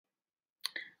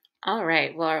All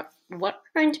right. Well, what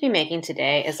we're going to be making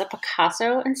today is a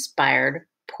Picasso-inspired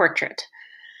portrait.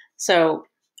 So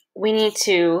we need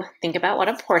to think about what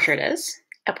a portrait is.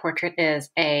 A portrait is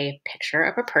a picture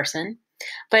of a person,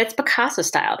 but it's Picasso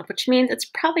styled, which means it's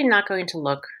probably not going to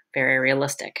look very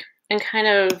realistic and kind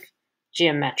of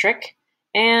geometric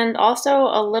and also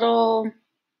a little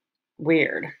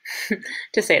weird,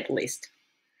 to say the least.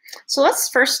 So let's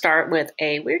first start with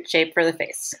a weird shape for the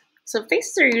face. So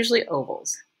faces are usually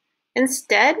ovals.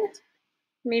 Instead,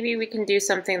 maybe we can do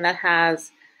something that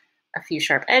has a few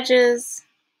sharp edges,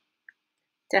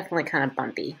 definitely kind of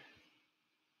bumpy.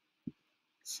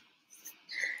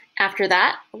 After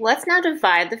that, let's now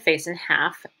divide the face in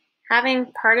half,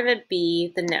 having part of it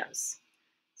be the nose.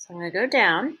 So I'm going to go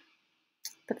down,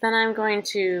 but then I'm going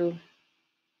to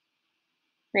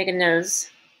make a nose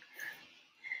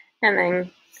and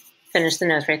then finish the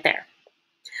nose right there.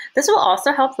 This will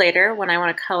also help later when I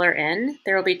want to color in.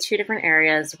 There will be two different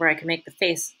areas where I can make the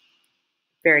face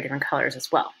very different colors as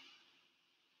well.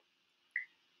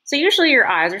 So usually your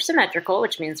eyes are symmetrical,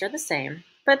 which means they're the same,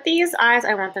 but these eyes,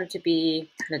 I want them to be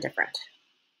kind of different.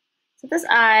 So this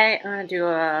eye, I'm going to do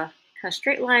a kind of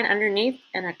straight line underneath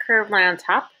and a curved line on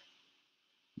top.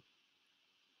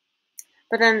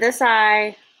 But then this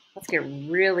eye, let's get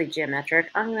really geometric.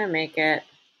 I'm going to make it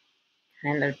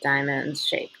kind of diamond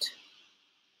shaped.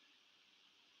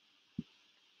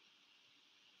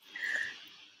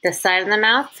 This side of the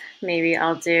mouth, maybe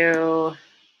I'll do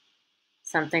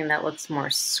something that looks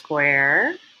more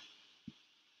square.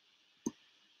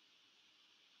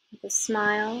 With a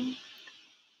smile.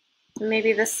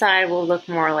 Maybe this side will look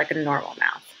more like a normal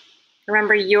mouth.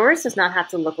 Remember, yours does not have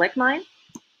to look like mine.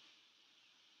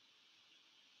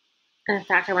 And in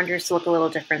fact, I want yours to look a little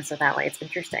different so that way it's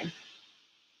interesting.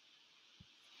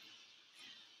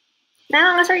 Now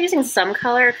I'm gonna start using some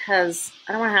color because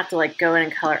I don't wanna have to go in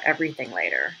and color everything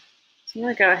later. So I'm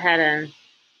gonna go ahead and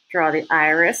draw the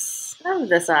iris of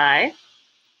this eye.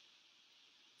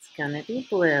 It's gonna be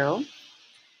blue.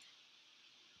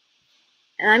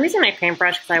 And I'm using my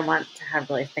paintbrush because I want to have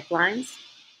really thick lines.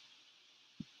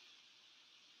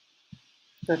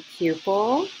 The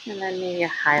pupil, and then maybe a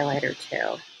highlighter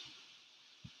too.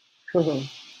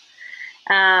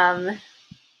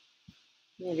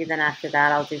 Maybe then after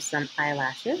that I'll do some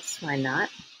eyelashes. Why not?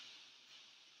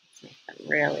 Let's make them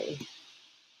really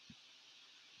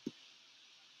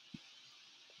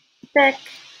thick.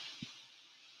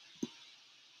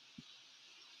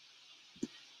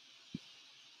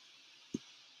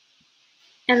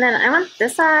 And then I want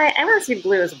this eye, I want it to be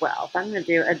blue as well, but I'm going to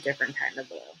do a different kind of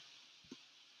blue.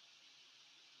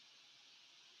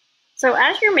 So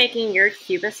as you're making your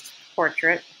cubist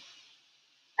portrait,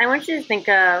 I want you to think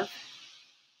of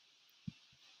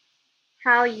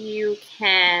how you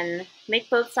can make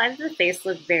both sides of the face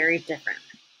look very different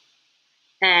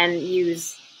and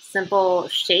use simple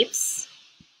shapes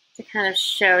to kind of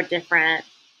show different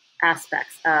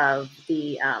aspects of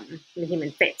the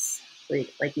human face,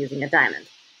 like using a diamond.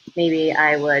 Maybe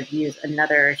I would use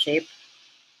another shape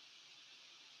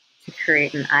to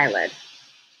create an eyelid.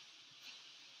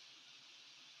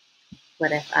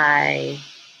 What if I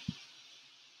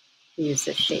use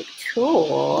the shape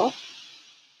tool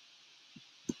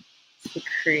to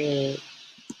create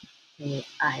an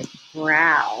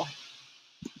eyebrow?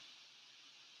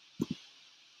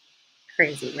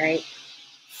 Crazy, right?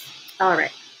 All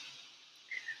right.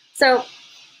 So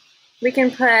we can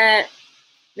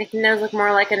make the nose look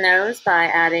more like a nose by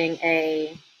adding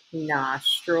a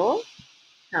nostril,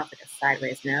 kind of like a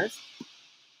sideways nose.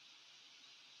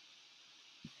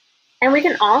 And we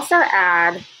can also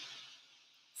add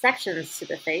sections to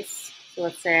the face. So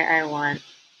let's say I want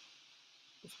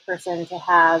this person to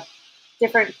have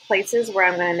different places where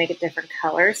I'm going to make it different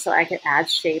colors, so I could add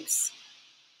shapes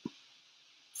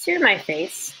to my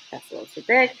face. That's a little too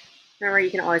big. Remember,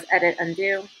 you can always edit,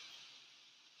 undo.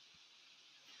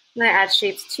 I'm going to add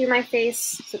shapes to my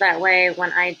face, so that way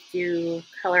when I do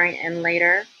coloring in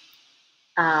later,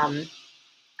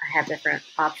 I have different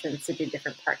options to do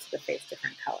different parts of the face,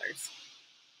 different colors.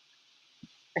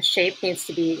 A shape needs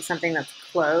to be something that's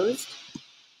closed.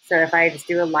 So if I just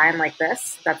do a line like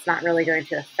this, that's not really going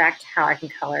to affect how I can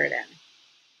color it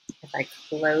in. If I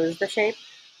close the shape,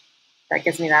 that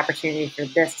gives me the opportunity for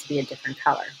this to be a different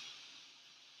color.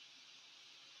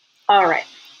 All right,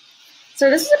 so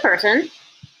this is a person,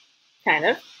 kind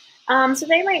of. So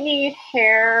they might need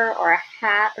hair or a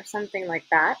hat or something like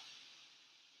that.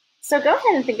 So go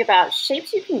ahead and think about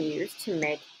shapes you can use to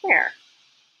make hair.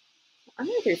 I'm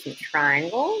going to do some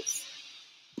triangles,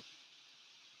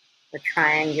 or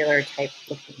triangular type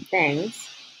looking things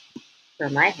for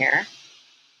my hair.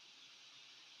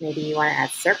 Maybe you want to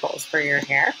add circles for your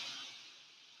hair.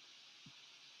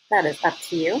 That is up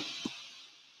to you.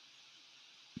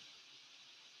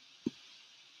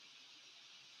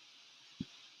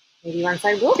 Maybe one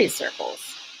side will be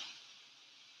circles.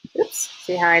 Oops,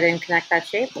 see how I didn't connect that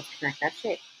shape? Let's connect that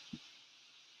shape.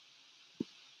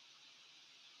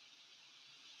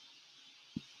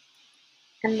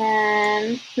 And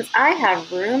then, since I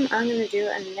have room, I'm going to do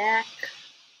a neck.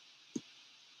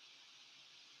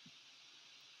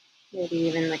 Maybe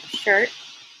even like a shirt.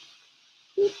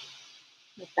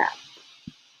 Like that.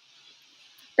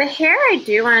 The hair, I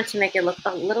do want it to make it look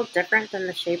a little different than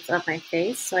the shapes of my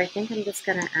face, so I think I'm just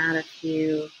going to add a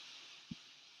few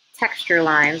texture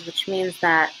lines, which means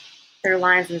that they're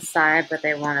lines inside, but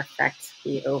they won't affect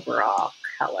the overall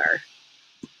color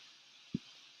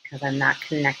because I'm not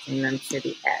connecting them to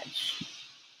the edge.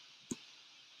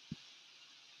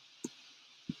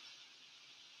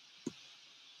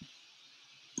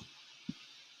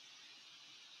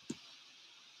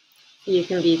 You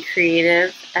can be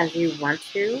creative as you want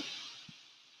to.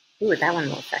 Ooh, that one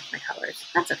will affect my colors.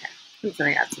 That's okay. I'm just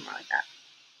going to add some more like that.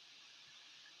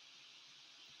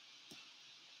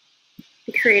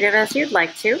 Be creative as you'd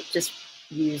like to. Just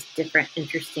use different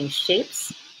interesting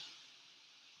shapes.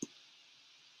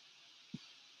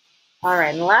 All right,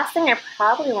 and the last thing I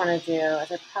probably want to do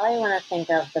is I probably want to think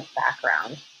of the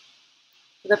background.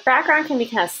 The background can be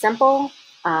kind of simple.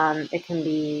 It can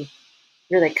be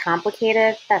really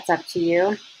complicated. That's up to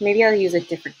you. Maybe I'll use a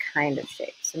different kind of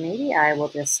shape. So maybe I will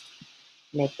just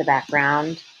make the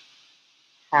background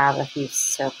have a few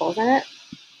circles in it.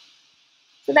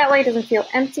 So that way it doesn't feel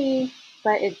empty,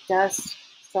 but it does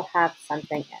still have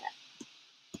something in it.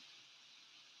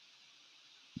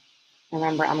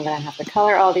 Remember, I'm going to have to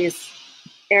color all these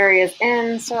areas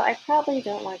in, so I probably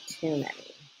don't want too many.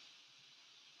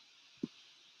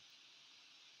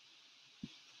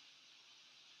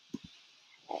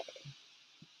 Okay.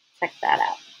 Check that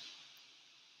out.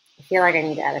 I feel like I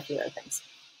need to add a few other things.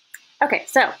 Okay,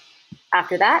 so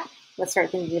after that, let's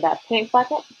start thinking about paint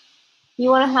bucket. You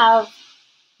want to have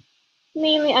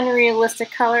mainly unrealistic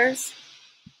colors,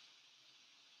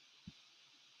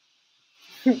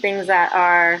 things that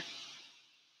are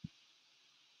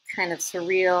kind of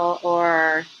surreal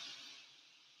or,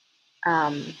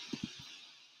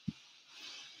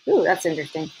 ooh, that's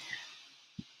interesting.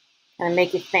 Kind of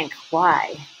make you think,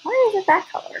 why? Why is it that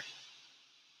color?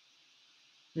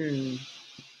 You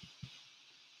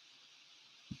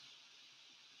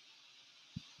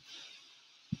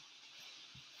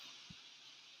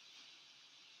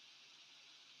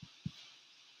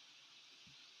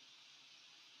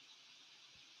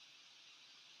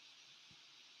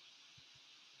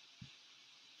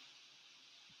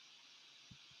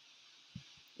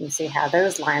see how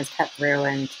those lines cut through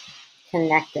and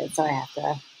connected, so I have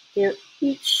to do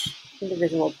each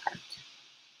individual part.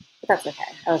 But that's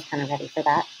okay. I was kind of ready for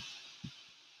that.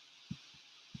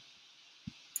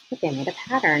 Okay, I made a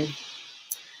pattern.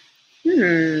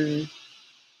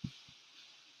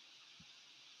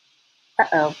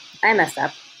 Uh-oh, I messed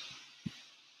up.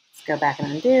 Let's go back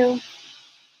and undo.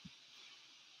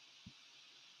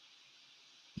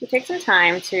 So take some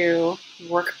time to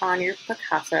work on your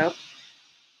Picasso.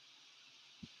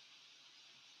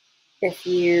 If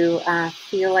you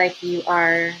feel like you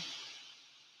are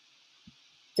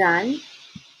done,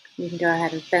 you can go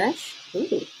ahead and finish.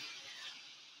 Ooh.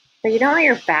 But you don't want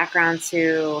your background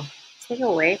to take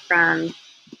away from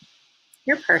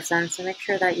your person, so make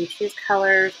sure that you choose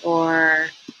colors or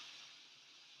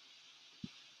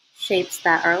shapes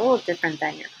that are a little different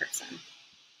than your person.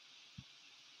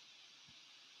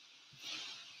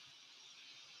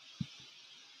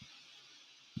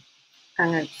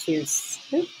 I'm going to choose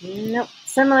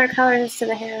similar colors to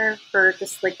the hair for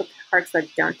just like the parts that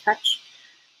don't touch.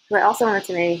 But I also want it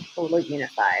to make a little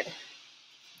unified.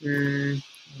 Maybe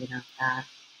not that.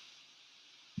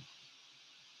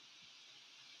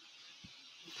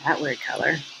 That weird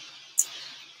color.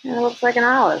 It looks like an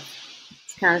olive.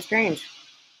 It's kind of strange.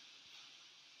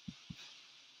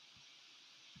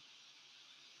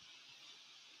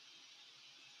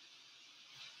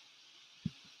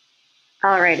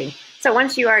 Alrighty, so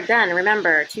once you are done,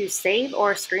 remember to save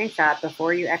or screenshot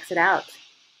before you exit out.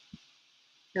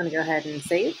 I'm going to go ahead and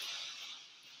save,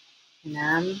 and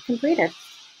I'm completed.